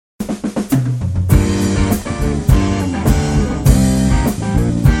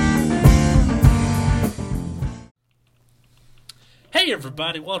Hey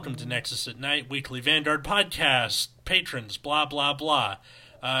everybody, welcome to Nexus at Night, weekly Vanguard podcast. Patrons, blah blah blah.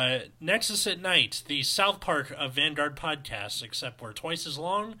 Nexus at Night, the South Park of Vanguard podcasts, except we're twice as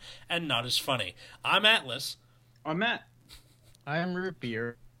long and not as funny. I'm Atlas. I'm Matt. I'm Root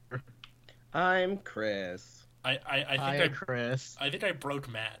Beer. I'm Chris. Chris. I think I broke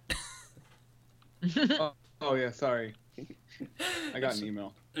Matt. Oh yeah, sorry. I got an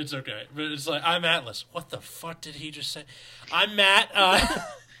email. It's okay, but it's like, I'm Atlas. What the fuck did he just say? I'm Matt.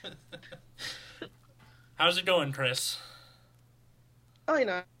 How's it going, Chris? Oh, you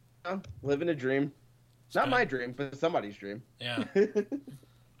know, living a dream. Not good. my dream, but somebody's dream. Yeah.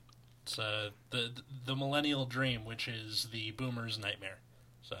 It's the millennial dream, which is the boomer's nightmare.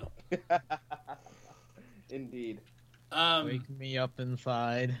 So, Indeed. Wake me up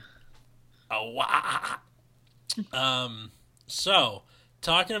inside. Oh, wow. So,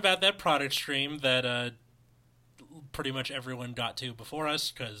 talking about that product stream that pretty much everyone got to before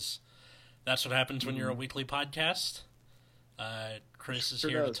us, because that's what happens when you're a weekly podcast. Chris is Sure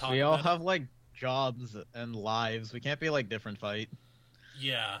here does. to talk We all about have like jobs and lives. We can't be like Different Fight. it.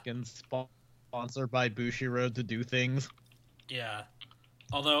 Yeah, Getting sponsored by Bushiroad to do things. yeah.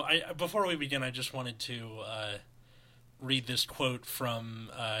 Although, before we begin, I just wanted to read this quote from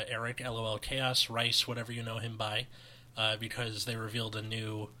Eric, LOL Chaos, Rice, whatever you know him by, because they revealed a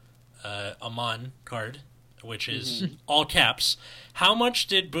new Amon card, which is all caps. How much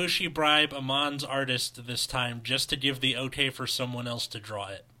did Bushi bribe Amon's artist this time just to give the okay for someone else to draw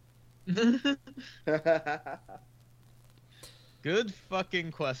it? Good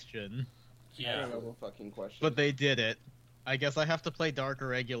fucking question. I Yeah. don't know the fucking question. But they did it. I guess I have to play Dark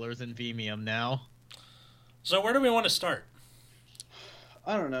Irregulars in Vimium now. So where do we want to start?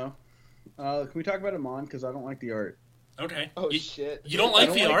 I don't know. Can we talk about Amon? Because I don't like the art. Okay. oh you, shit! you don't I like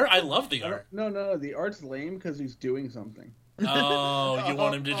don't the like- art? I love the I don't- art. No, the art's lame because he's doing something. Oh, you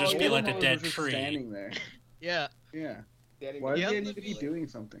want him to just be All like a Amon dead was just tree. Standing there. Yeah, Yeah. Daddy, Why Yeah. does he need to be doing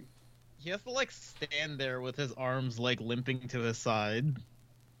something? he has to like stand there with his arms like limping to his side.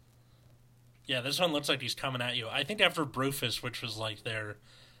 Yeah, this one looks like he's coming at you. I think after Brufus, which was like their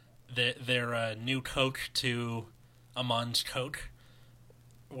new Coke to Amon's Coke,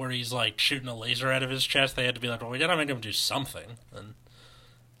 where he's like shooting a laser out of his chest, they had to be like, well, we gotta make him do something. And,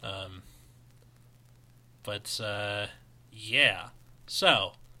 yeah.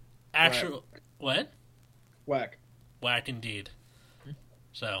 So, actual what? Whack. Whack indeed.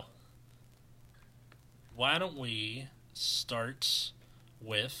 So, why don't we start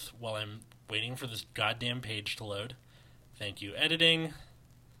with, while I'm waiting for this goddamn page to load. Thank you, editing.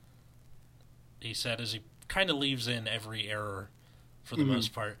 He said as he kind of leaves in every error for the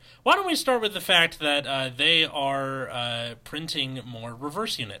most part. Why don't we start with the fact that they are printing more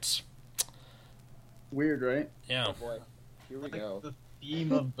reverse units? Weird, right? Yeah. Oh boy, here we go. The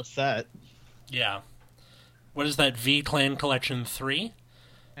theme of the set. Yeah. What is that, V-Clan Collection 3?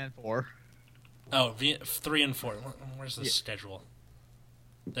 And 4. Oh, 3 and 4. Where's the schedule?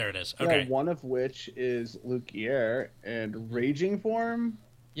 There it is. Yeah, Okay. one of which is Lucier and Raging Form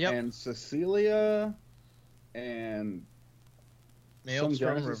Yep. and Cecilia and some Maelstrom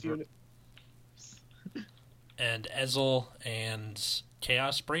Genesis Reverse. unit. And Ezel and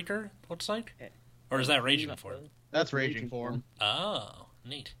Chaos Breaker, looks like? Or is that Raging Form? That's Raging Form. Oh,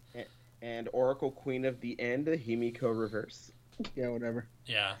 neat. And Oracle Queen of the End, Himiko Reverse. Yeah, whatever.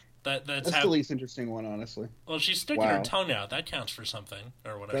 Yeah. That's That's how. the least interesting one, honestly. Well, she's sticking her Wow. tongue out. That counts for something,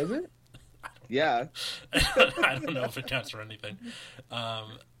 or whatever. Does it? Yeah. I don't know if it counts for anything. Yeah.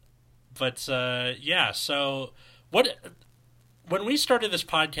 So, when we started this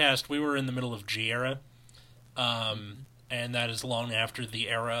podcast, we were in the middle of G era, and that is long after the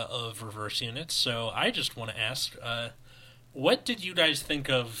era of reverse units. So, I just want to ask, what did you guys think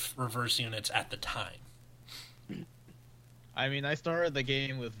of reverse units at the time? I mean, I started the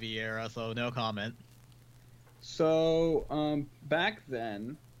game with Vieira, so no comment. So, back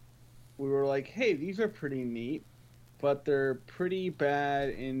then, we were like, hey, these are pretty neat, but they're pretty bad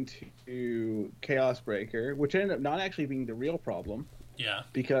into Chaos Breaker, which ended up not actually being the real problem, Yeah.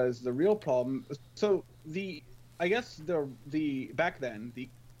 because the real problem... So, I guess back then,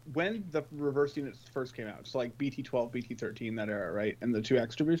 when the reverse units first came out, so like BT12, BT13, that era, right? And the two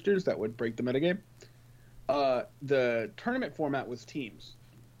extra boosters that would break the metagame, the tournament format was teams.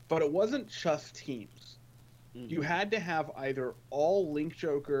 But it wasn't just teams. You had to have either all Link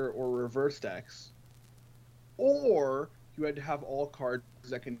Joker or reverse decks, or you had to have all cards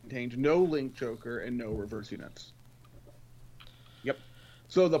that contained no Link Joker and no reverse units. Yep.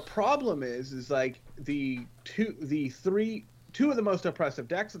 So the problem is like two of the most oppressive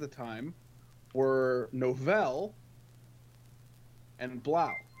decks at the time were Novell and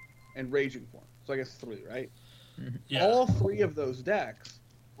Blau, and Raging Form. So I guess 3, right? Yeah. All 3 of those decks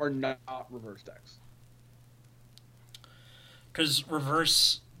are not reverse decks. Because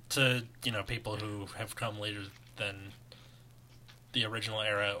reverse, to people who have come later than the original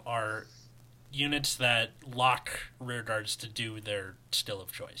era, are units that lock rear guards to do their skill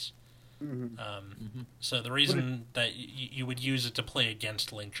of choice. So the reason that you would use it to play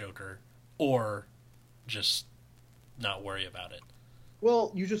against Link Joker, or just not worry about it.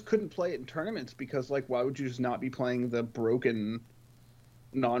 Well, you just couldn't play it in tournaments because, like, why would you just not be playing the broken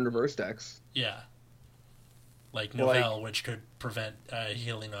non-reverse decks? Yeah. Like Novell, which could prevent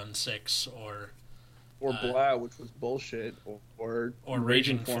healing on 6, or Blau, which was bullshit, or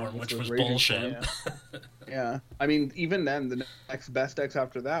Raging Form, which was bullshit. Yeah. I mean, even then, the next best decks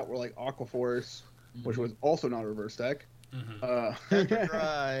after that were like Aqua Force, which was also not a reverse deck.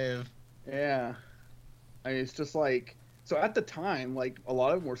 Drive. Yeah. I mean, it's just like, so at the time, like, a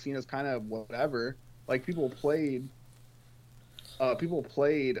lot of them were seen as kind of whatever. Like, people played not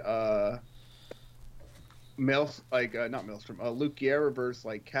Maelstrom, Lugia reverse,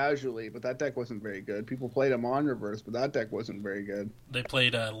 like, casually, but that deck wasn't very good. People played him on reverse, but that deck wasn't very good. They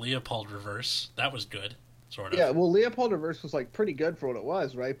played Leopold reverse. That was good, sort of. Yeah, well, Leopold reverse was, like, pretty good for what it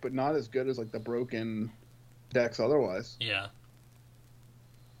was, right? But not as good as, like, the broken decks otherwise. Yeah.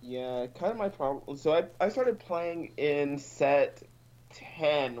 Yeah, kind of my problem. So I started playing in set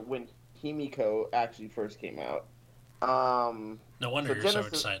 10 when Himiko actually first came out. No wonder you're so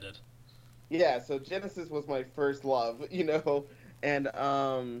excited. Yeah, so Genesis was my first love, and kind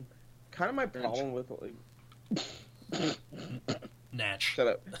of my problem with, like... Natch. Shut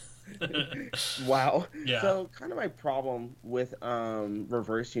up. Wow. Yeah. So kind of my problem with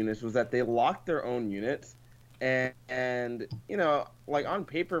reverse units was that they locked their own units, and like on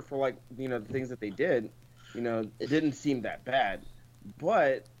paper for like the things that they did, it didn't seem that bad,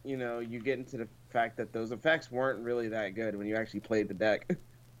 but you get into the fact that those effects weren't really that good when you actually played the deck.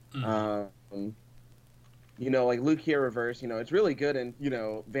 Like Lugia reverse, it's really good in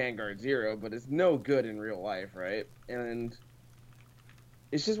Vanguard Zero, but it's no good in real life, right? And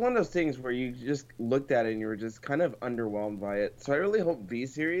it's just one of those things where you just looked at it and you were just kind of underwhelmed by it. So I really hope V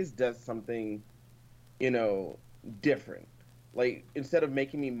Series does something, different. Like, instead of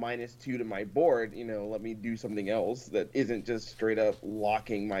making me -2 to my board, let me do something else that isn't just straight up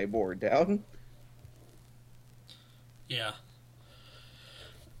locking my board down. Yeah.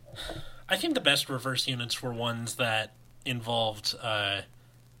 I think the best reverse units were ones that involved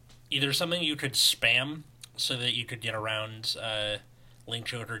either something you could spam so that you could get around Link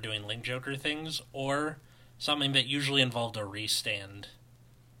Joker doing Link Joker things, or something that usually involved a restand.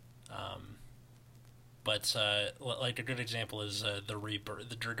 But like a good example is the Rebirth,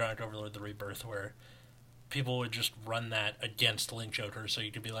 the Dragonic Overlord, the Rebirth, where people would just run that against Link Joker, so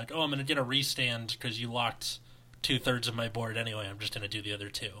you could be like, oh, I'm going to get a restand because you locked 2/3 of my board anyway, I'm just going to do the other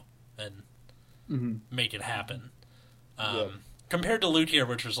 2, and make it happen. Compared to Lugia,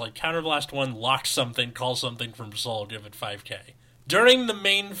 which was like, Counterblast 1, lock something, call something from Soul, give it 5k. During the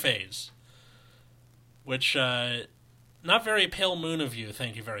main phase. Which, not very Pale Moon of you,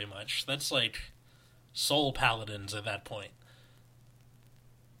 thank you very much. That's like Soul Paladins at that point.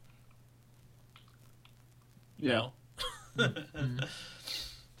 Yeah. But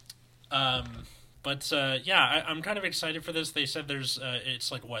I'm kind of excited for this. They said there's it's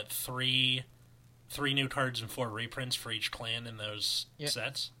like what, three new cards and 4 reprints for each clan in those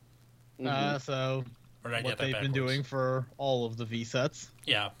sets. So Or did I what get that they've been backwards? doing for all of the V sets.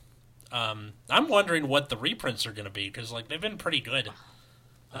 Yeah. I'm wondering what the reprints are going to be, because like they've been pretty good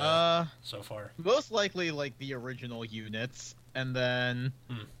so far. Most likely like the original units, and then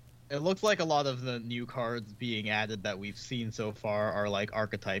it looks like a lot of the new cards being added that we've seen so far are like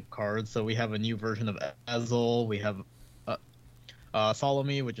archetype cards. So we have a new version of Ezel, we have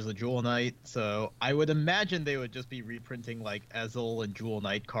Salome, which is a Jewel Knight. So I would imagine they would just be reprinting like Ezel and Jewel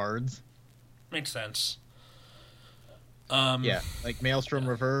Knight cards. Makes sense. Yeah, like Maelstrom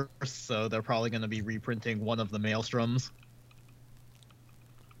Reverse, so they're probably going to be reprinting one of the Maelstroms.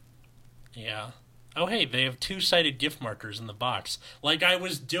 Yeah. Oh, hey, they have 2-sided gift markers in the box, like I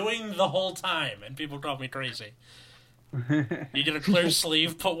was doing the whole time, and people called me crazy. You get a clear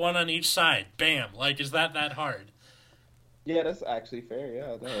sleeve, put one on each side. Bam. Like, is that hard? Yeah, that's actually fair.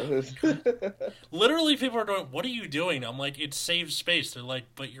 Yeah, no. Literally, people are going, what are you doing? I'm like, it saves space. They're like,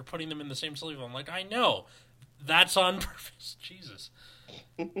 but you're putting them in the same sleeve. I'm like, I know. That's on purpose. Jesus.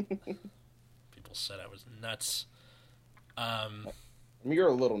 People said I was nuts. I mean, you're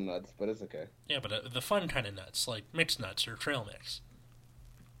a little nuts, but it's okay. Yeah, but the fun kind of nuts, like mixed nuts or trail mix.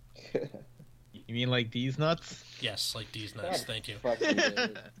 You mean like these nuts? Yes, like these nuts. Thank you. Fucking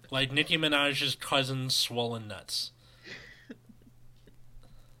dude. Like Nicki Minaj's cousin's swollen nuts.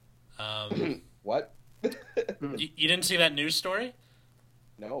 What? You didn't see that news story?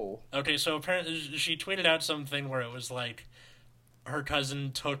 No. Okay, so apparently she tweeted out something where it was like her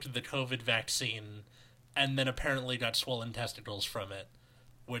cousin took the COVID vaccine and then apparently got swollen testicles from it,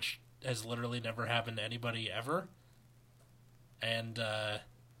 which has literally never happened to anybody ever. And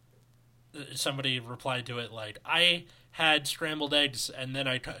somebody replied to it like, I had scrambled eggs and then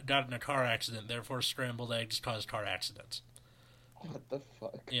I got in a car accident, therefore scrambled eggs caused car accidents. What the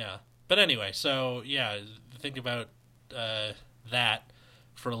fuck? Yeah. But anyway, so yeah, think about that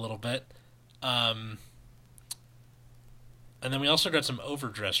for a little bit. And then we also got some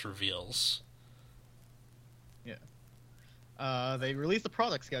overdress reveals. Yeah. They released the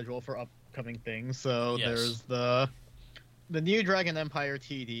product schedule for upcoming things. So Yes. there's the new Dragon Empire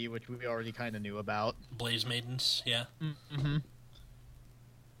TD, which we already kind of knew about. Blaze Maidens, yeah. Mm-hmm.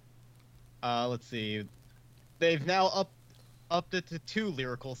 Let's see. They've now upped it to 2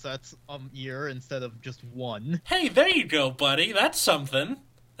 lyrical sets a year instead of just 1. Hey, there you go, buddy. That's something.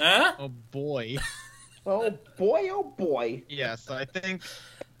 Huh? Oh boy. Oh boy, oh boy. Yes, I think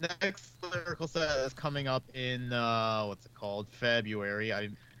next lyrical set is coming up in what's it called? February.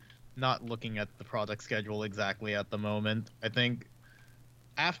 I'm not looking at the product schedule exactly at the moment. I think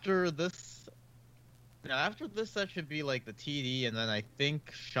after this set should be like the TD, and then I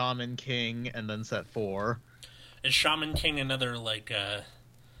think Shaman King, and then set 4. Is Shaman King another, like, It's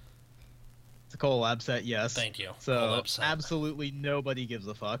a collab set, yes. thank you. So Collab set. absolutely nobody gives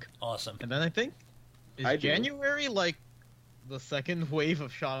a fuck. Awesome. And then I think I do. January like the second wave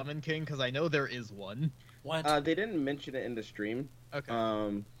of Shaman King, because I know there is one. What? They didn't mention it in the stream.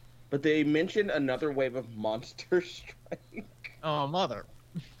 Okay. But they mentioned another wave of Monster Strike. Oh mother.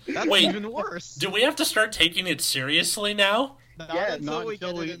 That's Wait. even worse. Do we have to start taking it seriously now? Not Yeah, until Not we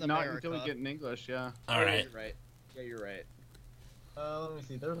until get we, it in not America. until we get in English. Yeah. All right. You're right. Yeah, you're right. Let me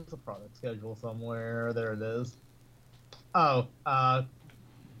see. There's a product schedule somewhere. There it is. Oh,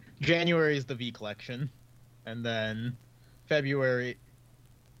 January is the V collection, and then February.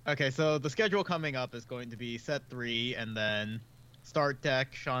 Okay, so the schedule coming up is going to be set 3, and then Start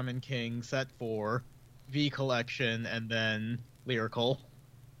Deck, Shaman King, set 4, V collection, and then Lyrical.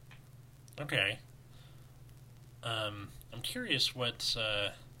 Okay. I'm curious what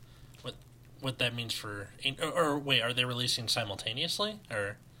that means for... Or wait, are they releasing simultaneously?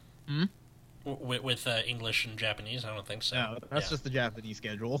 Or... Hmm? With English and Japanese? I don't think so. No, that's Yeah. just the Japanese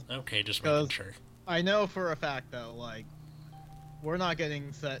schedule. Okay, just making 'Cause- sure. I know for a fact that like we're not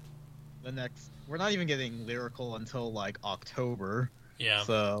getting set the next. We're not even getting Lyrical until like October. Yeah.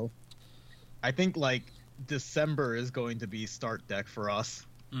 So I think like December is going to be Start Deck for us.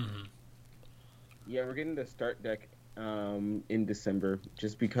 Mm-hmm. Yeah, we're getting the Start Deck in December,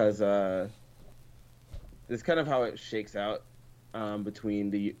 just because that's kind of how it shakes out between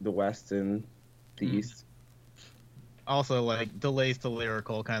the West and the East. Also, like delays to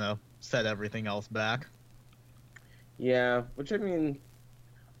Lyrical kind of set everything else back. Yeah, which I mean,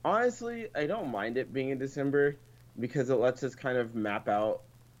 honestly, I don't mind it being in December because it lets us kind of map out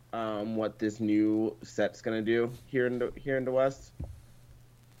what this new set's gonna do here in the West.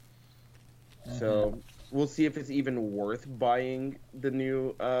 So we'll see if it's even worth buying the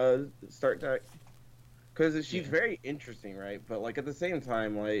new Start Deck, because she's very interesting, right? But like at the same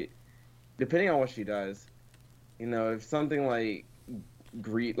time, like depending on what she does, you know, if something like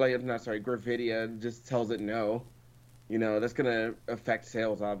Gravidia just tells it no, you know, that's gonna affect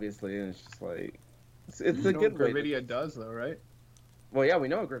sales obviously, and it's just like it's You a know good what way. Gravidia does, though, right? Well, yeah, we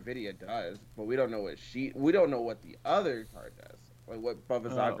know what Gravidia does, but we don't know we don't know what the other card does, like what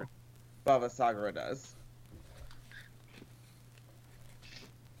Bava Sagara does.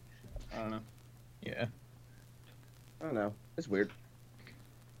 I don't know. Yeah. I don't know. It's weird.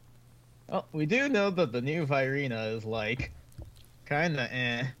 Well, we do know that the new Virina is like kind of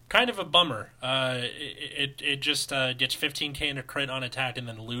Kind of a bummer. It just gets 15k in a crit on attack and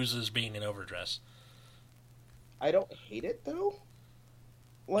then loses being an overdress. I don't hate it though.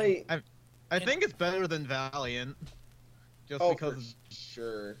 Like, I think it's better than Valiant. Just oh, because for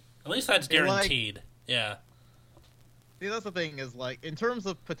sure. At least that's You're like- guaranteed. Yeah. See, that's the thing is like in terms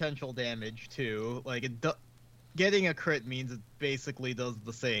of potential damage too. Like getting a crit means it basically does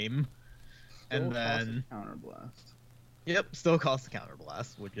the same, and Still costs then a counterblast. yep, still costs a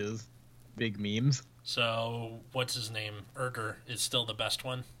counterblast, which is big memes. So, what's his name? Urger is still the best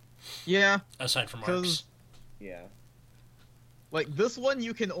one, Yeah, aside from 'Cause- Arcs. Yeah. like this one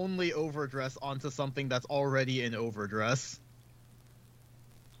you can only overdress onto something that's already in overdress.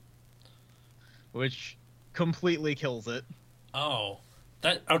 which completely kills it. Oh,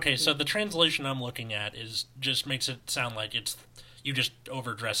 that okay. So the translation I'm looking at is just makes it sound like it's you just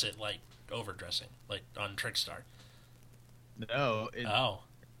overdress it like overdressing, like on Trickstar. No, Oh,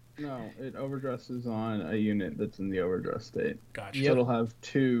 No, it overdresses on a unit that's in the overdress state. gotcha. So it'll have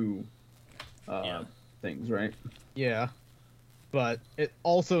two Yeah. things, right? yeah. But it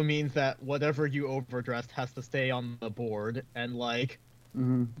also means that whatever you overdressed has to stay on the board, and like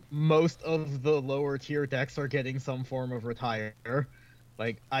Mm-hmm. most of the lower tier decks are getting some form of retire.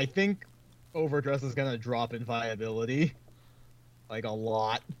 Like I think overdress is gonna drop in viability, like a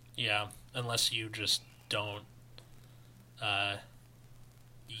lot. Yeah, unless you just don't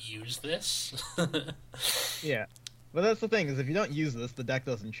use this. Yeah, but that's the thing is if you don't use this, the deck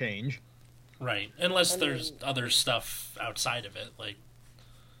doesn't change. Right, unless I there's mean- other stuff outside of it, like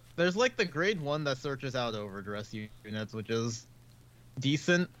There's like the grade 1 that searches out overdress units, which is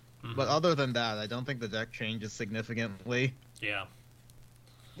decent, but other than that, I don't think the deck changes significantly. yeah,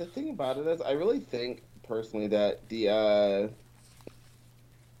 The thing about it is, I really think personally that the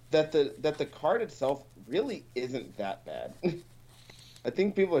card itself really isn't that bad. I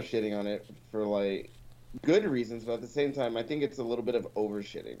think people are shitting on it for like good reasons, but at the same time, I think it's a little bit of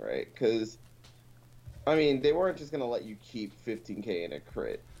overshitting, right? Because I mean, they weren't just gonna let you keep 15k in a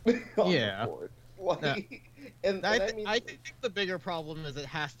crit on Yeah. the board. Like, No. and I, I mean, I think the bigger problem is it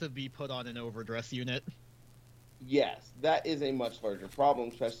has to be put on an overdress unit. yes, that is a much larger problem,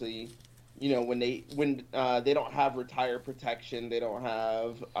 especially when they don't have retire protection, they don't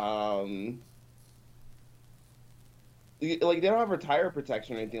have like they don't have retire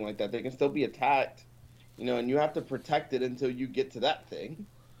protection or anything like that. They can still be attacked, and you have to protect it until you get to that thing.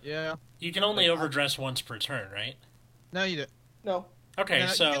 Yeah. you can only Like, overdress once per turn, right? No, you do. No, Okay, No, you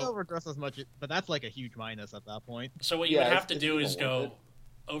can so overdress as much, but that's like a huge minus at that point. what you Yeah, would have to it's do even is worth go it.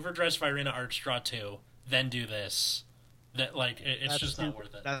 overdress Virina Arch, draw 2, then do this. That like it's That's just two- not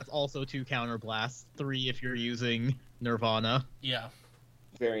worth it. That's also 2 counter blasts, 3 if you're using Nirvana. Yeah,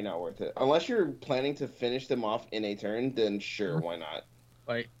 very not worth it. Unless you're planning to finish them off in a turn, then sure, why not?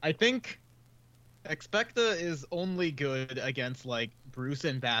 Like, I think Expecta is only good against like Bruce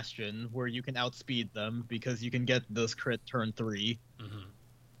and Bastion, where you can outspeed them because you can get this crit turn 3. hmm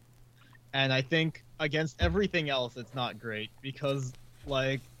And I think against everything else, it's not great because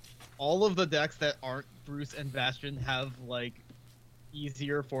like all of the decks that aren't Bruce and Bastion have like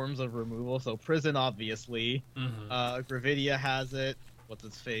easier forms of removal. So Prison, obviously, hmm Gravidia has it. What's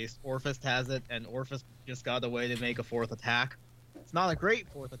its face? Orphist has it, and Orphist just got a way to make a 4th attack. It's not a great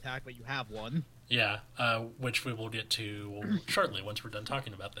 4th attack, but you have one. Yeah, which we will get to shortly once we're done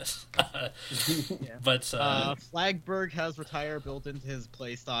talking about this. Yeah. But Flagberg has Retire built into his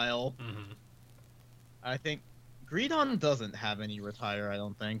playstyle. mhm. I think Greedon doesn't have any Retire, I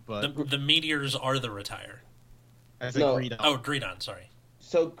don't think, but the meteors are the retire. I think No. Greedon. Oh, Greedon, sorry.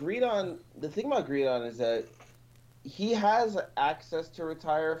 So Greedon, the thing about Greedon is that he has access to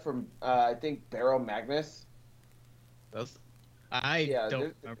retire from I think Barrow Magnus. I Yeah,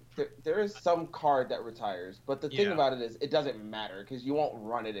 don't. there is some card that retires, but the thing Yeah. about it is it doesn't matter because you won't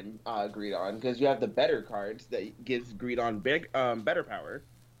run it in Greedon because you have the better cards that gives Greedon better power.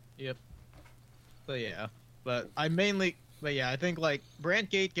 So yeah, but I think like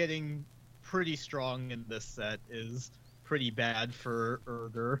Brandgate getting pretty strong in this set is pretty bad for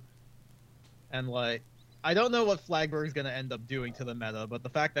Urger, and like I don't know what Flagberg's gonna end up doing to the meta, but the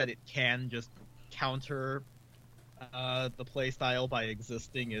fact that it can just counter the playstyle by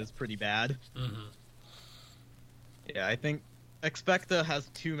existing is pretty bad. hmm Yeah, I think Expecta has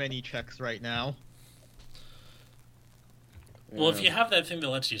too many checks right now. Well, if you have that thing that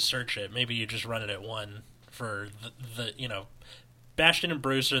lets you search it, maybe you just run it at 1 for the Bastion and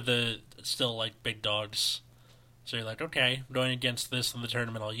Bruce are the still like big dogs. So you're like, okay, I'm going against this in the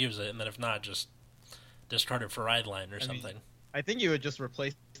tournament, I'll use it, and then if not, just discard it for Rideline or I mean, something. I think you would just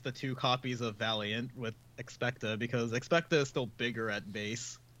replace the 2 copies of Valiant with Expecta because Expecta is still bigger at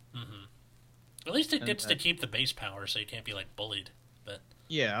base. hmm At least it And gets to that- keep the base power, so you can't be like bullied. But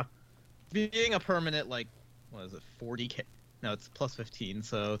Yeah. Being a permanent, like, what is it, 40k? No, it's plus 15,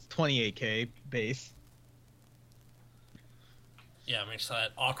 so it's 28k base. yeah, it makes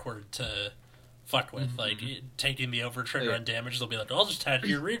that awkward to fuck with. Mhm. Like taking the over trigger Yeah. on damage, they'll be like, "I'll just add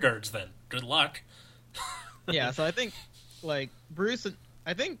your rear guards then. Good luck." Yeah, so I think, like, Bruce and...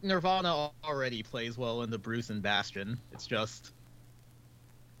 I think Nirvana already plays well in the Bruce and Bastion. It's just...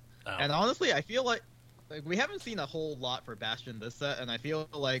 Oh. And honestly, I feel like we haven't seen a whole lot for Bastion this set, and I feel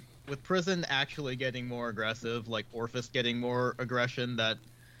like with Prison actually getting more aggressive, like Orphis getting more aggression, that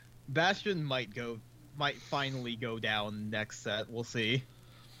Bastion might finally go down next set. We'll see.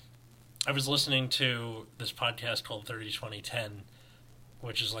 I was listening to this podcast called 30-20-10,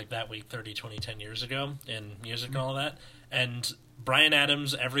 which is like that week 30-20-10 years ago in music and all that. And Bryan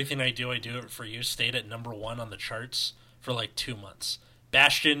Adams' Everything I Do It For You stayed at number 1 on the charts for like 2 months.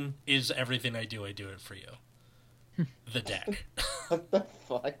 Bastion is Everything I Do It For You. The deck. What the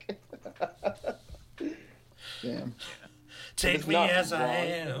fuck? Damn. Take me not as I wrong.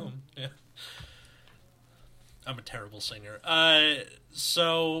 am. Yeah. I'm a terrible singer.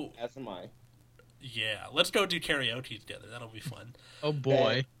 So As am I. yeah, let's go do karaoke together. That'll be fun. Oh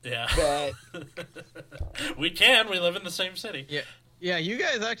boy. Yeah. Bet. We can. We live in the same city. Yeah. Yeah, you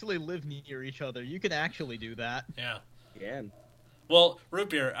guys actually live near each other. You can actually do that. Yeah. Again. Well,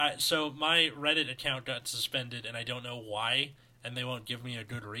 Root Beer, so my Reddit account got suspended, and I don't know why, and they won't give me a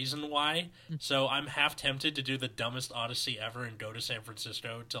good reason why. So I'm half tempted to do the dumbest odyssey ever and go to San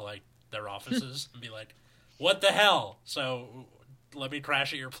Francisco to, like, their offices and be like, what the hell? So let me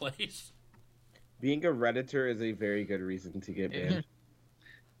crash at your place. Being a Redditor is a very good reason to get banned.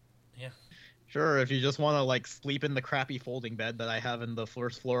 Sure, if you just want to like sleep in the crappy folding bed that I have in the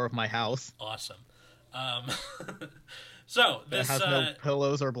first floor of my house. Awesome. So, It this... has no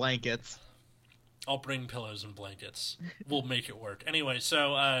pillows or blankets. I'll bring pillows and blankets. We'll make it work. Anyway,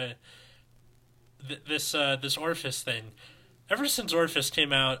 so this Orphis thing. Ever since Orphis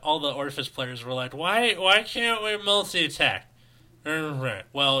came out, all the Orphis players were like, "Why can't we multi-attack?"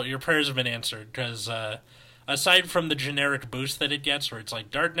 Well, your prayers have been answered because aside from the generic boost that it gets, where it's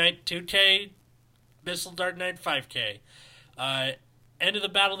like Dark Knight 2K, Abyssal Dark Knight 5K, end of the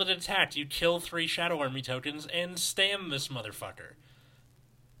battle that attacked, you kill 3 Shadow Army tokens and stand this motherfucker.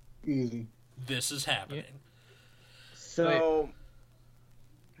 Easy. This is happening. So,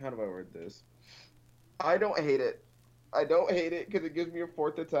 how do I word this? I don't hate it. I don't hate it because it gives me a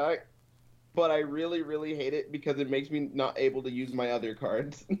 4th attack, but I really, really hate it because it makes me not able to use my other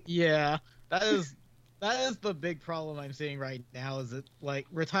cards. Yeah, that is the big problem I'm seeing right now. Is that like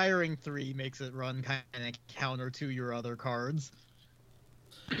retiring 3 makes it run kind of counter to your other cards.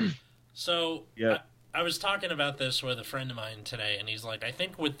 So, Yeah. I was talking about this with a friend of mine today, and he's like, I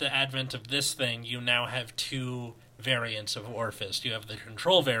think with the advent of this thing, you now have 2 variants of Orphist. You have the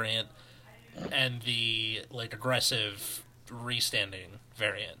control variant and the, like, aggressive restanding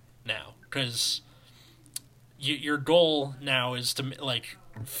variant now. Because your goal now is to, like,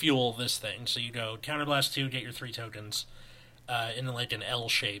 fuel this thing. So you go Counterblast 2, get your 3 tokens in, like, an L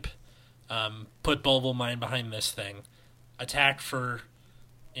shape. Put Bulbul Mine behind this thing. Attack for...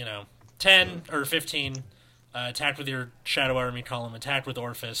 10 or 15, attack with your Shadow Army column, attack with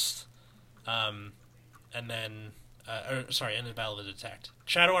Orphist, and then, end the battle that attacked.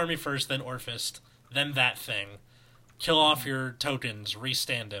 Shadow Army first, then Orphist, then that thing. Kill off your tokens,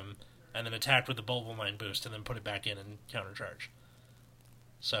 restand him, and then attack with the Bulbul Mine boost, and then put it back in and countercharge.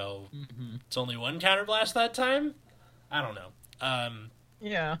 So, It's only 1 counterblast that time? I don't know.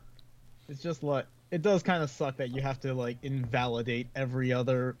 Yeah, it's just like it does kind of suck that you have to like invalidate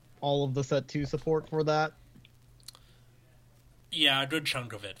all of the set 2 support for that. Yeah, a good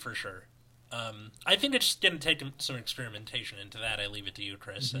chunk of it, for sure. I think it's going to take some experimentation into that. I leave it to you,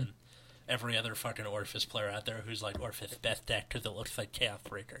 Chris, and every other fucking Orphis player out there who's like, Orphis best deck because it looks like Chaos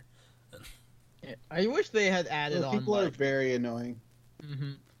Breaker. Yeah, I wish they had added on. People are Like, very annoying.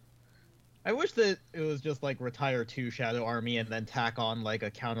 I wish that it was just like retire 2 Shadow Army and then tack on like a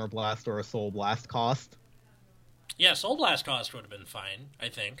Counter Blast or a Soul Blast cost. Yeah, Soul Blast cost would have been fine, I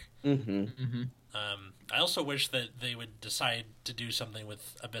think. Mm-hmm. I also wish that they would decide to do something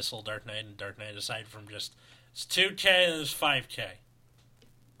with Abyssal Dark Knight and Dark Knight aside from just, it's 2K and it's 5K.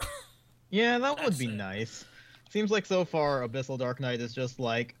 Yeah, that would That's be it. nice. Seems like so far Abyssal Dark Knight is just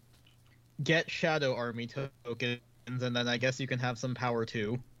like get Shadow Army tokens and then I guess you can have some power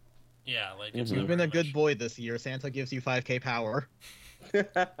too. Yeah, like, it's Mhm. not You've been a very good much. boy this year. Santa gives you 5k power.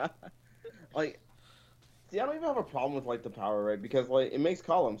 Like, see, I don't even have a problem with like the power, right? Because like it makes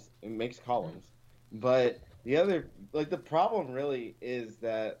columns. But the other, like, the problem really is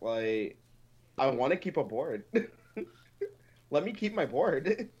that like I want to keep a board. Let me keep my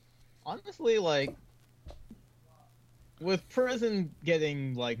board. Honestly, like with Prison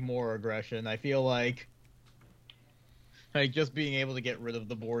getting like more aggression, I feel like just being able to get rid of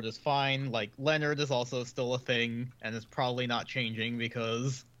the board is fine. Like Leonard is also still a thing and it's probably not changing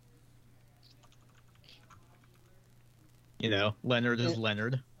because Leonard is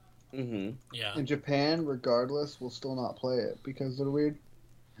Leonard. Mm-hmm. Yeah. In Japan, regardless, will still not play it because they're weird.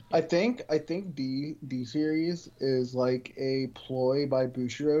 I think D series is like a ploy by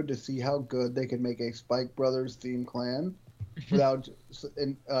Bushiroad to see how good they can make a Spike Brothers themed clan without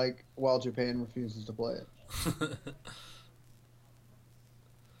while Japan refuses to play it.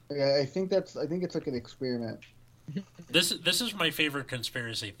 I think it's like an experiment. This is my favorite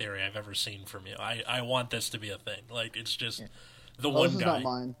conspiracy theory I've ever seen from you. I want this to be a thing. Like, it's just the one this is guy. not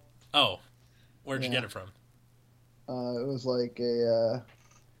mine. Oh, where'd you Yeah. get it from? It was like a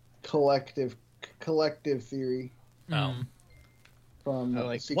collective theory Oh, from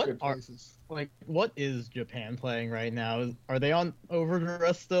Like, secret what are- places. Like, what is Japan playing right now? Are they on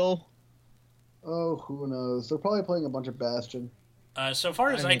Overdress still? Oh, who knows? They're probably playing a bunch of Bastion. so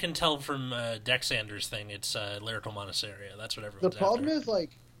far as I I mean- can tell from Dexander's thing, it's Lyrical Monasteria. That's what The everyone's problem after. is,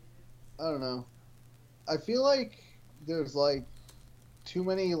 like, I don't know. I feel like there's like too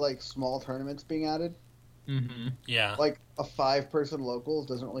many like small tournaments being added. Mm-hmm. Yeah, Like a 5-person locals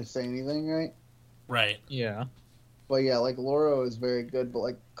doesn't really say anything, right? right. Yeah. But yeah, like Loro is very good, but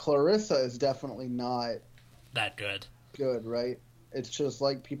like Clarissa is definitely not That good. good, right? It's just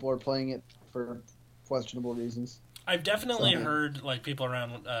like people are playing it for questionable reasons. I've definitely So- heard like people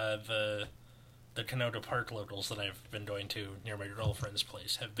around the Kenoda Park locals that I've been going to near my girlfriend's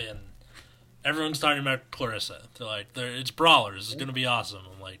place have been. Everyone's talking about Clarissa. They're like, it's brawlers. It's gonna be awesome.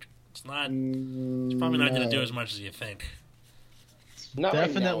 I'm like, it's not. It's probably not gonna do as much as you think. Not right now,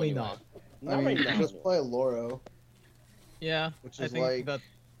 Definitely anyway. not. Not I mean, right you now. just play Loro, Yeah. which I is think like that.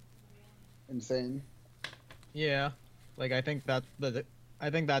 insane. Yeah. Like, I think that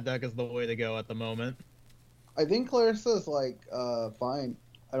deck is the way to go at the moment. I think Clarissa is like fine.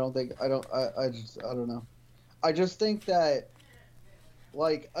 I don't know. I just think that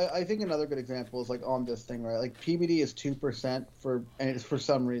like I think another good example is like on this thing, right? Like PBD is 2% and it's for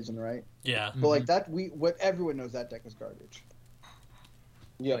some reason, right? Yeah, But like that what everyone knows that deck is garbage.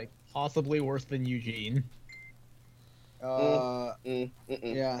 Yeah. Like, possibly worse than Eugene.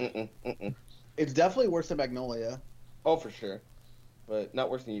 Yeah. It's definitely worse than Magnolia. Oh, for sure. But not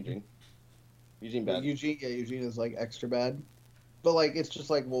worse than Eugene. Eugene But bad. Eugene is like extra bad. But like it's just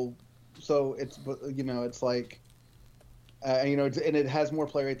like, well, so it's, you know, it's like you know, and it has more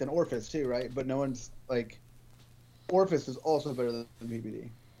play rate than Orphis too, right? But no one's like Orphis is also better than PBD. And I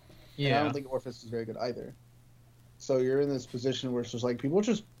Yeah. don't think Orphis is very good either. So you're in this position where it's just like people are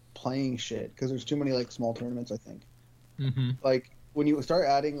just playing shit because there's too many like small tournaments. I think Mm-hmm. like when you start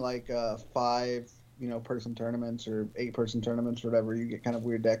adding like 5 person tournaments or 8-person tournaments or whatever, you get kind of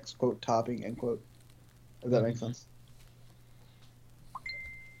weird decks. Quote topping end quote. If that makes Mhm. sense.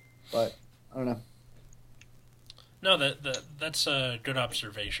 But I don't know. no, that's a good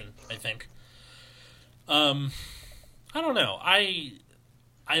observation. I think. I don't know. I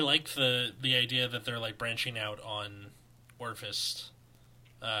like the idea that they're like branching out on Orphist,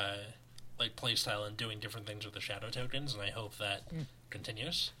 like playstyle and doing different things with the shadow tokens, and I hope that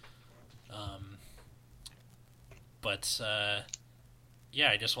continues. But yeah,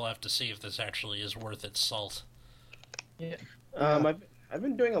 I guess we'll have to see if this actually is worth its salt. Yeah. I've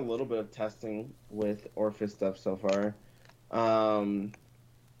been doing a little bit of testing with Orphis stuff so far.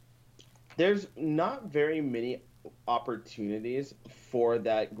 There's not very many opportunities for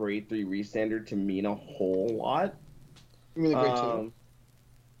that grade 3 restandard to mean a whole lot. You mean the great two?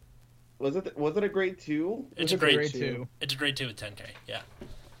 Was it a grade 2? It's a Look at the great grade two. two. It's a grade 2 with 10k. Yeah.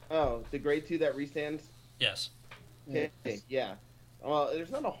 Oh, the grade 2 that restands? Yes. Yes. Yeah. Well,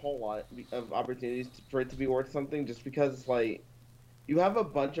 there's not a whole lot of opportunities for it to be worth something, just because like you have a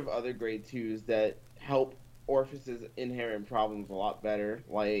bunch of other grade 2s that help Orpheus's inherent problems a lot better,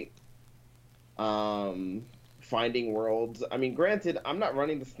 like finding worlds. I mean, granted, I'm not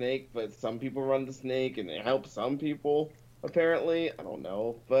running the snake, but some people run the snake, and it helps some people. Apparently, I don't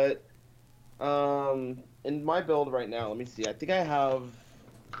know, but in my build right now, let me see. I think I have.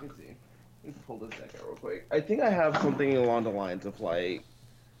 Let me see. Let me pull this deck out real quick. I think I have something along the lines of like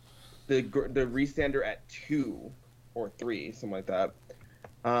the restander at 2 or 3, something like that.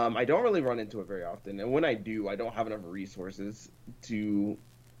 I don't really run into it very often, and when I do, I don't have enough resources to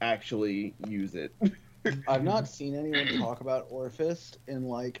actually use it. I've not seen anyone talk about Orphist in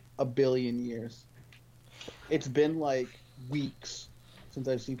like a billion years. It's been like weeks since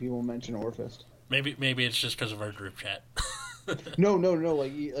I've seen people mention Orphist. Maybe it's just because of our group chat. No,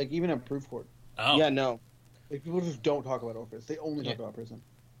 like even at Proof Court, Oh. Yeah, no. like people just don't talk about Orphist. They only talk Yeah. about Prison.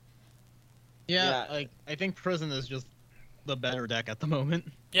 Yeah, Yeah. like, I think Prison is just the better deck at the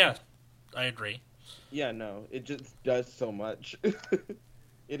moment. Yeah, I agree. Yeah, no. It just does so much.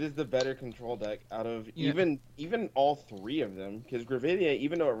 It is the better control deck out of Yeah. even all 3 of them. Because Gravidia,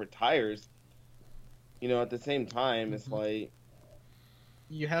 even though it retires, at the same time, it's Mhm. like,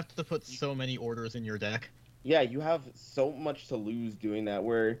 You have to put so many orders in your deck. yeah, you have so much to lose doing that,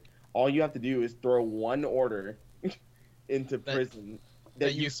 where all you have to do is throw one order into prison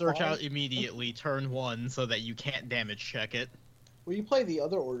That you search find- out immediately, turn 1, so that you can't damage check it. Well, you play the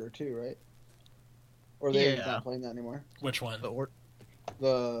other order too, right? Or they're Yeah. not playing that anymore. Which one?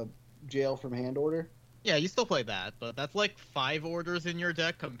 The jail from hand order. Yeah, you still play that, but that's like 5 orders in your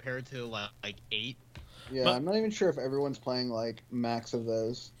deck compared to like 8. Yeah, But- I'm not even sure if everyone's playing like max of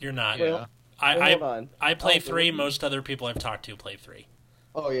those. You're not. Yeah. Well, I hold on. I play Oh, 3. well, Most other people I've talked to play 3.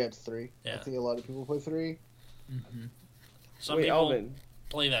 Oh yeah, it's 3. Yeah. I think a lot of people play 3. Mm-hmm. Some Wait, people Alvin.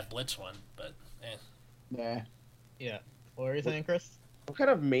 play that Blitz one, but Nah. Yeah. What were you saying, Chris? What kind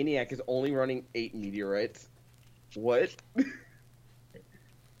of maniac is only running 8 meteorites? What?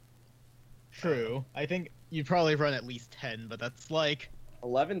 True. I think you'd probably run at least 10, but that's like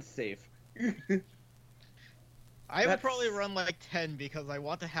 11 safe. I would That's- probably run like 10 because I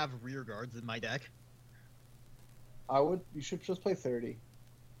want to have rear guards in my deck. You should just play 30.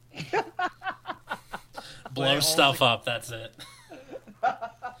 blow all stuff up. That's it.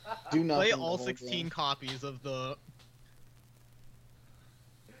 Do nothing. Play the all whole 16 game. copies of the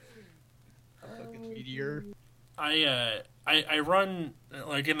fucking meteor. I run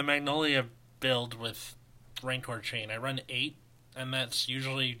like in the Magnolia build with Rancor Chain. I run 8, and that's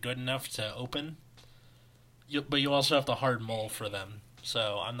usually good enough to open. But you also have to hard mull for them,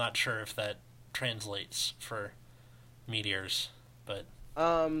 so I'm not sure if that translates for meteors. But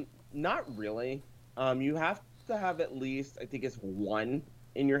Not really. You have to have at least, I think it's 1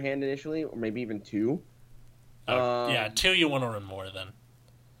 in your hand initially, or maybe even 2. yeah, 2 you want to run more than.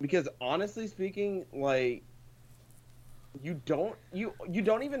 Because honestly speaking, like you don't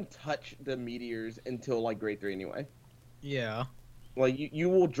even touch the meteors until like grade 3 anyway. Yeah. Like you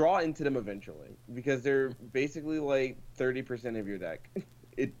will draw into them eventually because they're basically like 30% of your deck.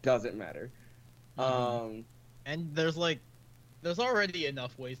 It doesn't matter. Mhm. And there's already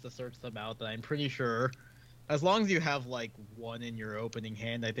enough ways to search them out that I'm pretty sure as long as you have like 1 in your opening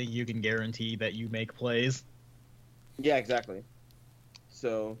hand, I think you can guarantee that you make plays. Yeah, exactly.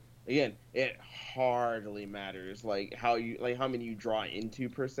 So again, it hardly matters like how many you draw into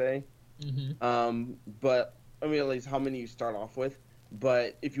per se. Mm-hmm. But I mean at least how many you start off with.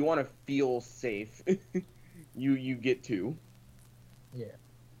 But if you want to feel safe, you get 2. Yeah.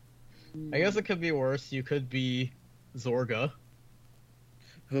 I guess it could be worse. You could be Zorga.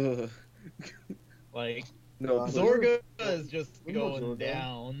 no, Like, please. Zorga is just We know going Zorga.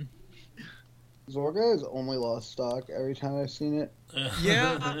 down. Zorga has only lost stock every time I've seen it.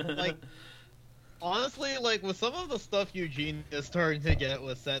 Yeah, like, honestly, like, with some of the stuff Eugene is starting to get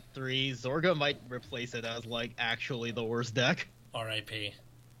with set 3, Zorga might replace it as, like, actually the worst deck. R.I.P.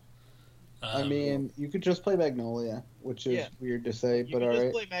 I mean, you could just play Magnolia, which is Yeah. weird to say, You but could just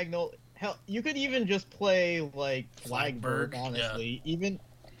alright. play Magnolia. Hell, you could even just play, like, Flagbird, Flagbird, honestly.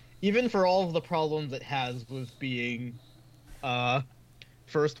 Even for all of the problems it has with being,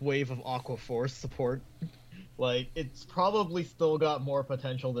 first wave of Aqua Force support. Like, it's probably still got more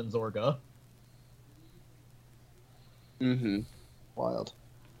potential than Zorga. Mm-hmm. Wild.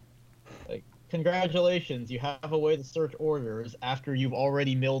 Like, congratulations, you have a way to search orders after you've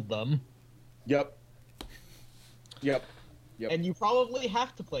already milled them. Yep. Yep. And you probably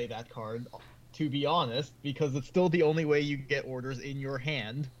have to play that card, to be honest, because it's still the only way you get orders in your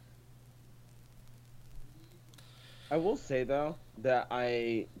hand. I will say though that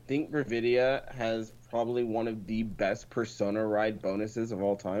I think Gravidia has probably one of the best Persona Ride bonuses of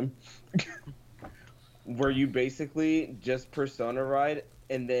all time, where you basically just Persona Ride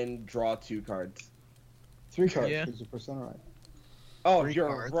and then draw 2 cards. 3 cards Yeah. gives you Persona Ride. Oh, 3 you're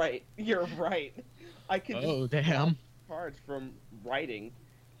cards. right. You're right. I could Oh, just damn. cards from writing,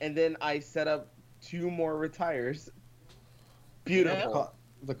 and then I set up 2 more retires. Beautiful.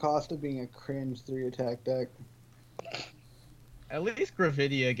 The cost of being a cringe 3 attack deck. At least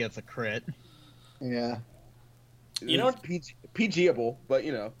Gravidia gets a crit. Yeah. You know It's PGable, but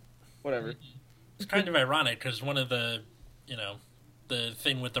you know, whatever. It's kind of ironic because one of the, the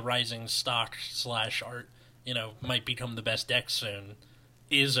thing with the rising stock / art, might become the best deck soon,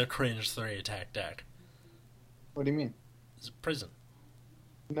 is a cringe 3 attack deck. What do you mean? It's a prison.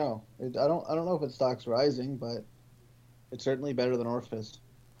 No, I don't know if it stocks rising, but it's certainly better than Orphis.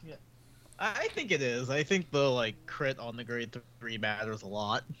 I think it is. I think the, like, crit on the grade 3 matters a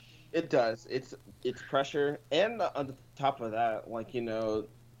lot. It does. It's pressure, and on the top of that, like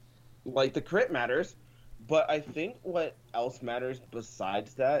the crit matters, but I think what else matters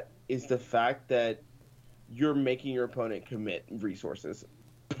besides that is the fact that you're making your opponent commit resources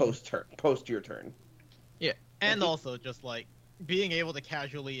post your turn. Yeah, and also just, like, being able to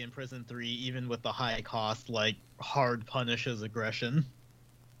casually imprison 3, even with the high cost, like, hard punishes aggression.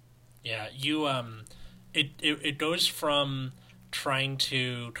 Yeah, you it goes from trying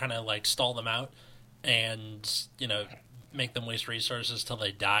to kind of like stall them out and make them waste resources till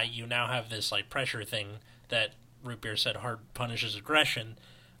they die. You now have this like pressure thing that Root Beer said hard punishes aggression,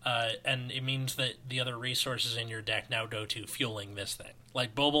 and it means that the other resources in your deck now go to fueling this thing.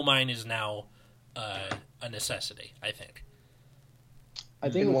 Like Bobble Mine is now a necessity, I think. I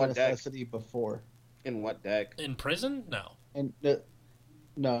think In it was a what deck? necessity before. In what deck? In Prison, no. And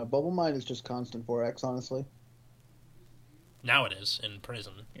no, Bubble Mine is just constant 4X, honestly. Now it is in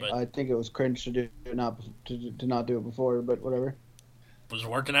Prison, but I think it was cringe to not do it before, but whatever. was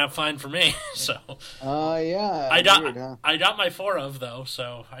working out fine for me. So Yeah. I got weird, huh? I got my 4 of though,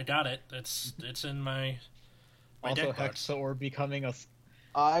 so I got it. It's in my Also, deck box. Hexor becoming a.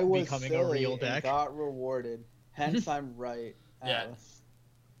 I was becoming a silly real and deck. got rewarded. Hence, I'm right. Yeah. Alice.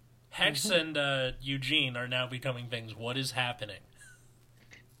 Hex and Eugene are now becoming things. What is happening?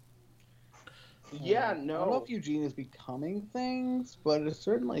 Yeah, I don't know no. if Eugene is becoming things, but it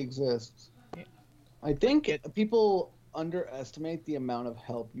certainly exists. I think people underestimate the amount of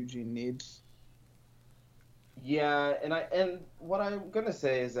help Eugene needs. Yeah, and what I'm gonna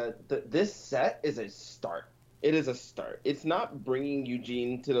say is that this set is a start. It is a start. It's not bringing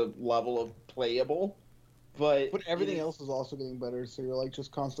Eugene to the level of playable, but Everything it is- else is also getting better, so you're like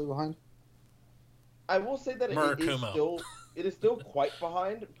just constantly behind. I will say that Murakumo. it is still quite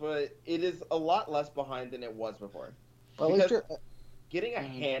behind, but it is a lot less behind than it was before. Well, at least Because- you're, Getting a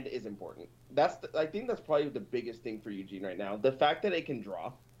hand is important. I think that's probably the biggest thing for Eugene right now. The fact that it can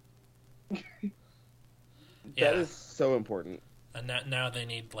draw. Yeah. That is so important. And now they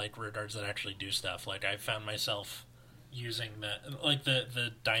need like rear guards that actually do stuff. Like I found myself using that. Like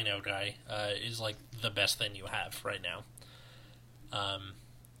the Dino guy is like the best thing you have right now.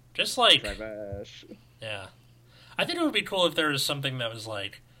 Just like Trash. yeah, I think it would be cool if there was something that was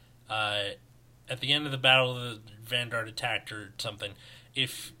like at the end of the battle, the Vanguard attacked or something.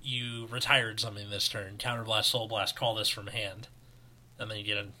 If you retired something this turn, Counterblast, Soul Blast, call this from hand, and then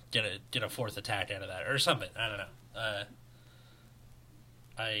you get a fourth attack out of that or something. I don't know.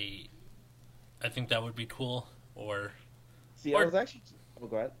 I think that would be cool. Or See, Or- I was actually. Oh,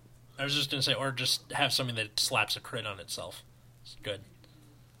 go ahead. I was just gonna say, or just have something that slaps a crit on itself. It's good.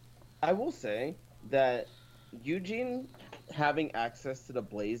 I will say that Eugene having access to the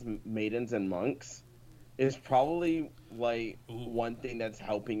Blaze Maidens and Monks is probably like Ooh. one thing that's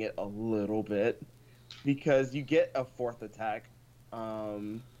helping it a little bit because you get a fourth attack.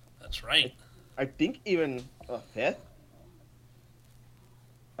 That's right. I think even a fifth.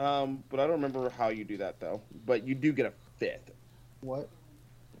 But I don't remember how you do that though. But you do get a fifth. what?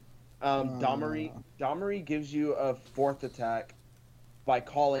 Domary gives you a fourth attack by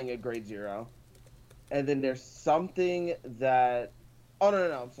calling a grade 0. And then there's something that... Oh,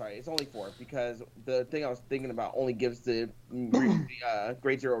 no, I'm sorry. It's only 4 because the thing I was thinking about only gives the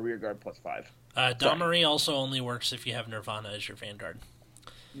grade 0 rear guard plus 5. Domary also only works if you have Nirvana as your Vanguard.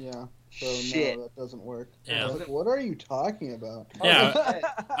 Yeah. So Shit. no, that doesn't work. Yeah. Like, what are you talking about? Yeah.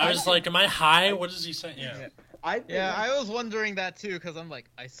 I was like, am I high? What does he say? Yeah. I was wondering that too, because I'm like,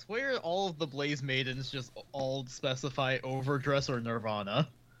 I swear all of the Blaze Maidens just all specify Overdress or Nirvana.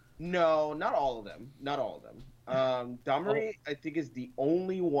 No, not all of them. Not all of them. Domary, I think, is the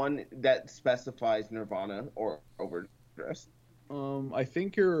only one that specifies Nirvana or Overdress. I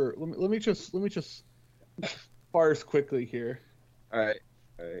think you're. Let me just parse quickly here. All right.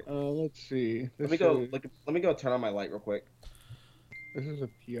 Let's see. Let me go turn on my light real quick. This is a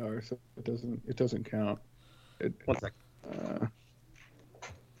PR, so it doesn't count. One second.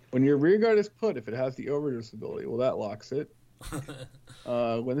 When your rear guard is put, if it has the overdress ability, well, that locks it.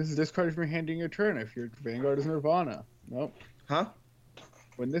 When this is discarded from your hand during your turn, if your Vanguard is Nirvana, nope. Huh?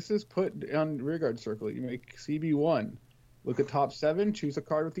 When this is put on rear guard circle, you make CB1. Look at top 7, choose a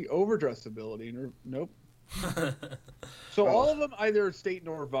card with the overdress ability. Nope. So all of them either state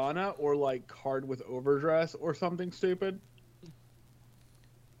Nirvana or like card with overdress or something stupid.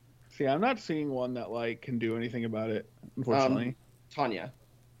 See, I'm not seeing one that like can do anything about it, unfortunately. Tanya.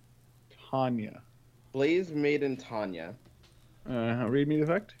 Blaze Maiden Tanya. Read me the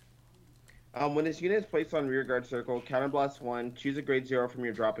effect. When this unit is placed on rear guard circle, counterblast 1, choose a grade 0 from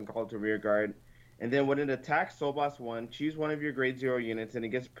your drop and call it to rear guard. And then when it attacks Soul Blast 1, choose one of your grade 0 units and it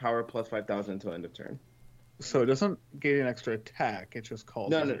gets power plus 5,000 until end of turn. So it doesn't get an extra attack; it just calls.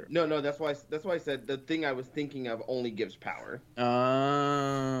 No. That's why I said the thing I was thinking of only gives power.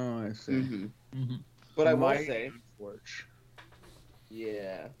 Oh, I see. Mm-hmm. But I will Might say, Forge.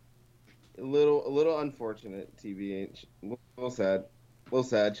 yeah, a little unfortunate. TBH, a little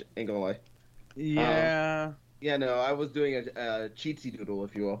sad. Ain't gonna lie. Yeah, Yeah, no, I was doing a cheatsy doodle,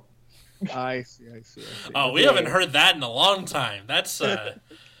 if you will. I see. Oh, we haven't heard that in a long time. That's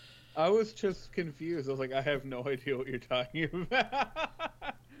I was just confused. I was like, I have no idea what you're talking about.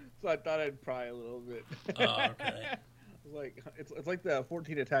 So I thought I'd pry a little bit. Oh, okay. Like it's like the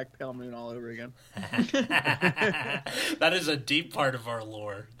 14 attack Pale Moon all over again. That is a deep part of our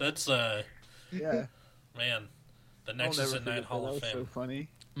lore. That's Yeah. man, the I'll Nexus never at Night forget that. Hall That of was so Fame. funny.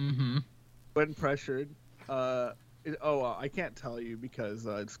 Mm-hmm. When pressured, I can't tell you because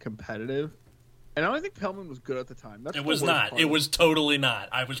it's competitive, and I don't think Pale Moon was good at the time. That's It the was worst not. part. It was totally not.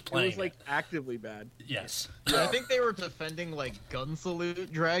 I was It playing. was like actively bad. yes. I think they were defending like Gun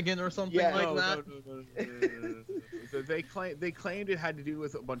Salute Dragon or something Yeah, like no, that. No. They claimed it had to do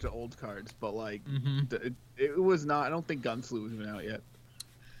with a bunch of old cards, but like Mm-hmm. it was not. I don't think Gunslu was even out yet.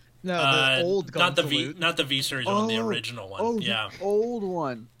 No, the old Gun not the Salute. not the V series one, the Oh, original one. Oh, yeah. the old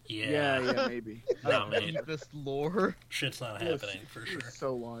one. Yeah. Yeah, maybe. No, The man. deepest lore. Shit's not It was- happening for it sure. was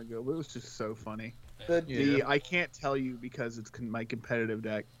so long ago, but it was just so funny. The Yeah. I can't tell you because it's my competitive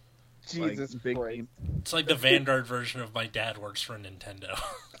deck. Jesus like, big Christ. game. It's like the Vanguard version of my dad works for Nintendo.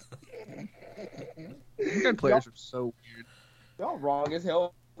 Vanguard players are so weird. Y'all wrong as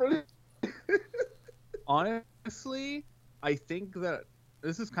hell for this. Honestly, I think that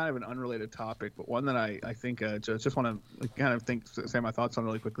this is kind of an unrelated topic, but one that I think just want to kind of say my thoughts on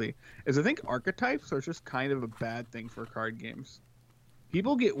really quickly is I think archetypes are just kind of a bad thing for card games.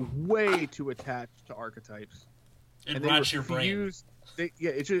 People get way too attached to archetypes. It rots your brain.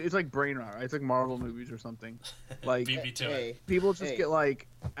 It's like brain rot, right? It's like Marvel movies or something. Like Beat me to it. Hey, people just Hey. get like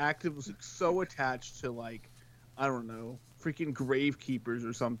actively so attached to like I don't know, freaking Gravekeepers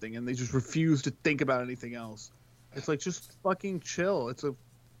or something, and they just refuse to think about anything else. It's like just fucking chill. It's a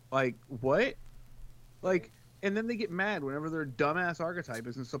like what? Like, and then they get mad whenever their dumbass archetype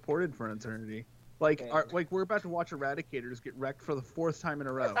isn't supported for an eternity. Like, Okay. we're about to watch Eradicators get wrecked for the 4th time in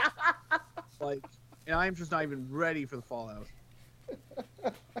a row. Like, and I'm just not even ready for the fallout.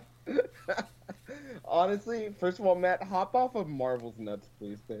 Honestly, first of all, Matt, hop off of Marvel's nuts,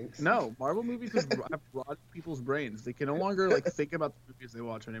 please. Thanks. No, Marvel movies have rotted people's brains. They can no longer like think about the movies they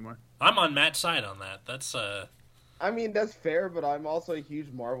watch anymore. I'm on Matt's side on that. That's I mean, that's fair, but I'm also a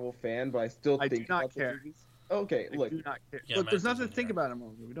huge Marvel fan, but I still I do think not about care. the movies. Okay, I look. do not care. Yeah, Look, there's Matt nothing to doesn't think care. about in a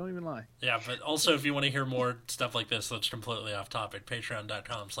Marvel movie. Don't even lie. yeah. But also, if you want to hear more stuff like this, that's completely off topic.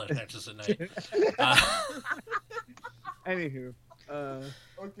 Patreon.com/Nexus at Night. Anywho,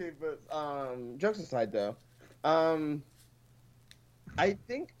 Okay, but jokes aside though, I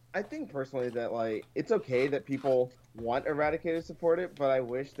think personally that like it's okay that people want Eradicator to support it, but I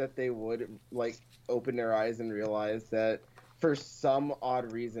wish that they would like open their eyes and realize that for some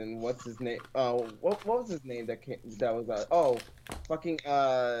odd reason, what's his name? Oh, what was his name that was fucking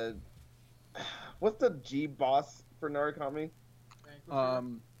what's the G boss for Narukami?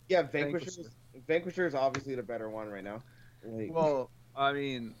 Yeah, Vanquisher. Vanquisher is obviously the better one right now. Like, well, I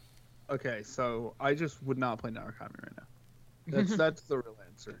mean, okay, so I just would not play Narukami right now. That's the real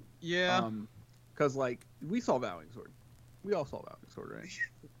answer. Yeah. Because like we saw Vowing Sword, we all saw Vowing Sword,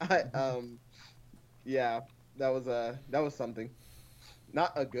 right? yeah, that was something,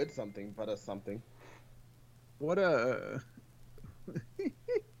 not a good something, but a something. What a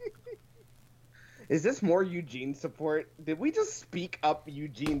Is this more Eugene support? Did we just speak up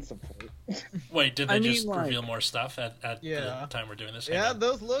Eugene support? Wait, did they I mean, just like- reveal more stuff at Yeah. the time we're doing this? Hang Yeah, on.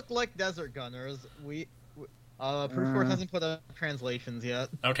 those look like Desert Gunners. Proof Force hasn't put out translations yet.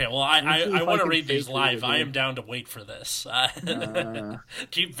 Okay, well, Let me see I if want I to can read these fake live. read I it. am down to wait for this.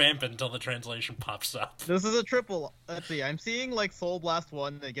 Keep vamping until the translation pops up. This is a triple. Let's see. I'm seeing like Soul Blast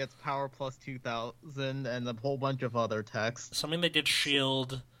 1 that gets power plus 2000 and a whole bunch of other text. Something that gets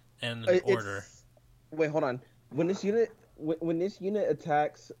shield and It's- order. Wait, hold on. When this unit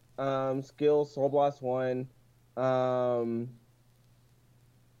attacks, skill Soul Blast 1,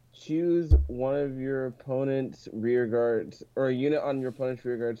 choose one of your opponent's rear guards or a unit on your opponent's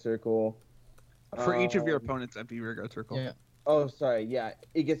rear guard circle. for each of your Um, opponent's empty rearguard circle. Yeah. Oh, sorry. Yeah,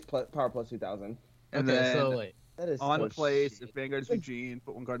 it gets power plus 2000. And Okay, then so wait. That is on so place, shitty. if Vanguard's Eugene,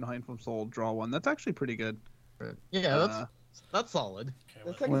 put one card behind from Soul, draw one. That's actually pretty good. Yeah, Uh, that's solid. Okay, The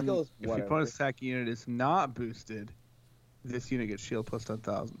wait. second skill is If your whatever. opponent's attack unit is not boosted, this unit gets shield plus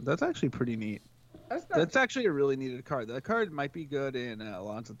 10,000. That's actually pretty neat. That's not That's actually a really needed card. That card might be good in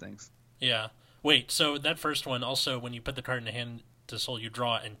lots of things. Yeah. Wait, so that first one, also, when you put the card in the hand to soul, you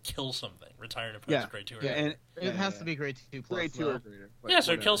draw and kill something. Retire an opponent's Yeah. grade 2 or Yeah, and It has to be grade 2 plus. grade 2 though. or greater. but yeah,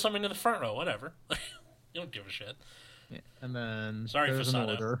 so whatever. kill something to the front row, whatever. You don't give a shit. Yeah. And then Sorry, there's an Fasano.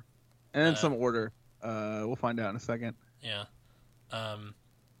 order. And then uh, some order. We'll find out in a second. Yeah.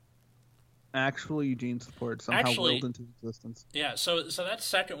 Actual Eugene support somehow Actually- willed into existence. Yeah, so that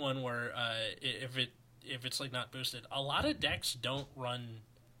second one where if it's like not boosted, a lot of decks don't run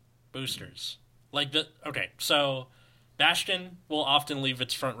boosters. So Bastion will often leave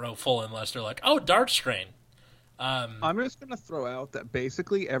its front row full unless they're like, oh, Darkstrain. I'm just gonna throw out that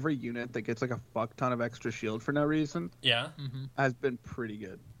basically every unit that gets like a fuck ton of extra shield for no reason Yeah. has been pretty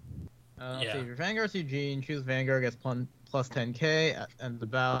good. So if your Vanguard's Eugene, choose Vanguard, gets plus 10k, and the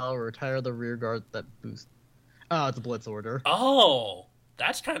battle, retire the rear guard that boost. Oh, it's a Blitz order. Oh,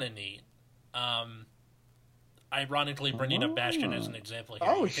 that's kind of neat. Ironically, bringing up Bastion as an example here.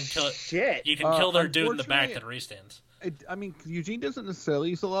 Oh, You can kill shit. You can kill their dude in the back unfortunately- that restands. I mean, Eugene doesn't necessarily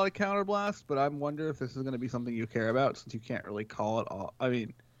use a lot of counterblast, but I wonder if this is going to be something you care about since you can't really call it all. I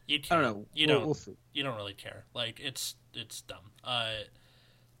mean, You I can't. don't know. You We'll see. don't really care. Like it's dumb.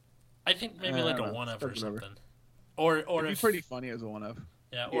 I think maybe I like don't a know. 1-up It's or whatever. something. Or It'd be if pretty funny as a one of.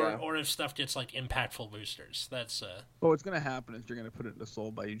 yeah, Yeah. or if stuff gets like impactful boosters. That's But what's going to happen is you're going to put it into Soul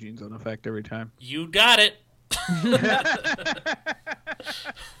by Eugene's own effect every time. you got it.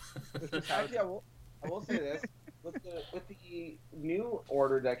 Actually, I will say this. With the new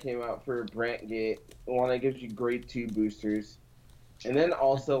order that came out for Brantgate, the one that gives you grade 2 boosters, and then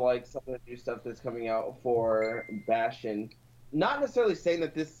also like some of the new stuff that's coming out for Bastion, not necessarily saying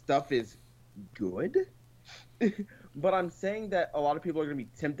that this stuff is good, but I'm saying that a lot of people are going to be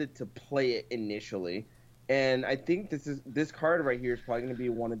tempted to play it initially, and I think this card right here is probably going to be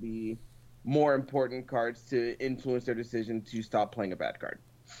one of the more important cards to influence their decision to stop playing a bad card.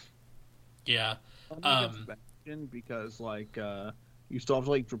 Yeah. Against Bastion, because like you still have to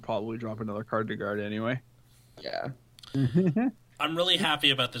like probably drop another card to guard anyway. Yeah. I'm really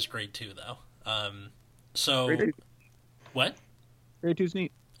happy about this grade 2 though. So Grade what? Grade 2's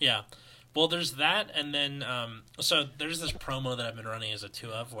neat. Yeah. Well, there's that, and then so there's this promo that I've been running as a 2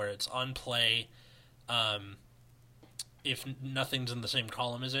 of where it's on play. If nothing's in the same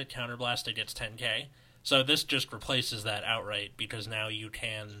column as it, Counterblast, it gets 10k. So this just replaces that outright because now you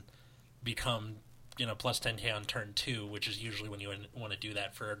can become, plus 10k on turn 2, which is usually when you want to do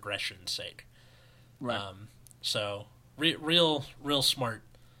that for aggression's sake. Right. So real smart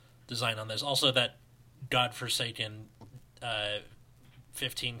design on this. Also, that godforsaken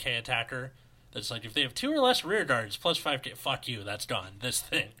 15k attacker. That's like if they have 2 or less rear guards plus 5k, fuck you. That's gone. This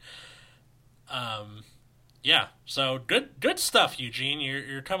thing. Yeah. So good stuff, Eugene.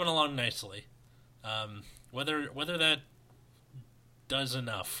 You're coming along nicely. Whether that does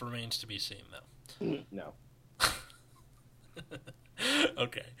enough remains to be seen, though. No.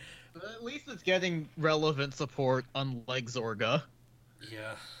 Okay. But at least it's getting relevant support, unlike Zorga.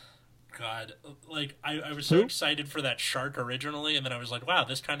 Yeah. God. Like, I was so Who? excited for that shark originally, and then I was like, wow,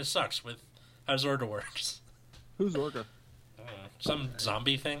 this kind of sucks with how Zorga works. Who's Orca? Some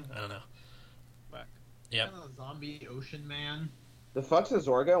zombie thing? I don't know. Back. Yep. Kind of a zombie ocean man. The fuck's a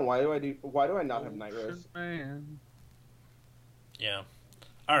Zorga, and why do I not have Night Rose? Man. Yeah.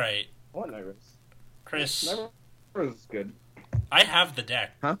 All right. I want Night Rose. Chris, Night Rose is good. I have the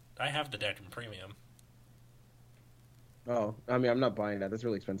deck. Huh? I have the deck in premium. Oh, I mean, I'm not buying that. That's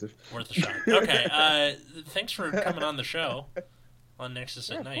really expensive. Worth a shot. Okay. Thanks for coming on the show on Nexus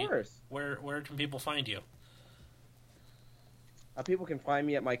at Of Night. course. Where can people find you? People can find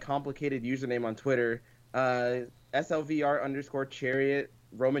me at my complicated username on Twitter, SLVR_chariot,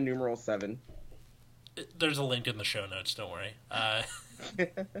 Roman numeral 7. There's a link in the show notes. Don't worry.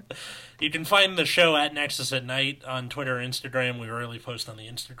 You can find the show at Nexus at Night on Twitter or Instagram. We rarely post on the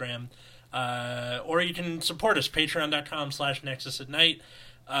Instagram. Or you can support us, patreon.com/Nexus at Night.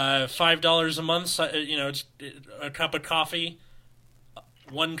 $5 a month. It's a cup of coffee.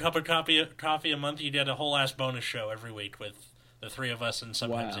 1 cup of coffee a month. You get a whole ass bonus show every week with the 3 of us and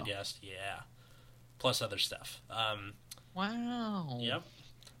sometimes Wow. a guest. Yeah. Plus other stuff. Wow. Yep.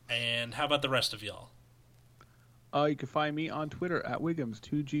 And how about the rest of y'all? You can find me on Twitter at Wiggums,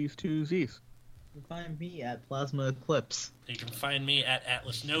 2Gs, 2Zs. You can find me at Plasma Eclipse. You can find me at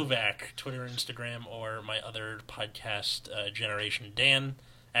Atlas Novak, Twitter, Instagram, or my other podcast, Generation Dan,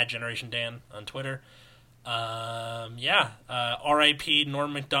 at Generation Dan on Twitter. R.I.P.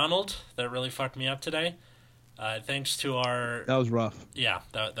 Norm MacDonald. That really fucked me up today. Thanks to our... That was rough. Yeah,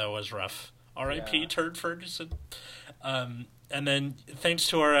 that was rough. R.I.P. Yeah. Turd Ferguson. And then thanks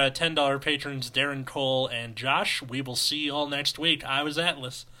to our $10 patrons, Darren Cole and Josh. We will see you all next week. I was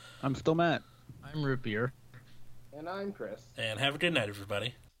Atlas. I'm still Matt. I'm Root Beer. And I'm Chris. And have a good night,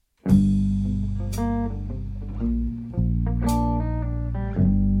 everybody.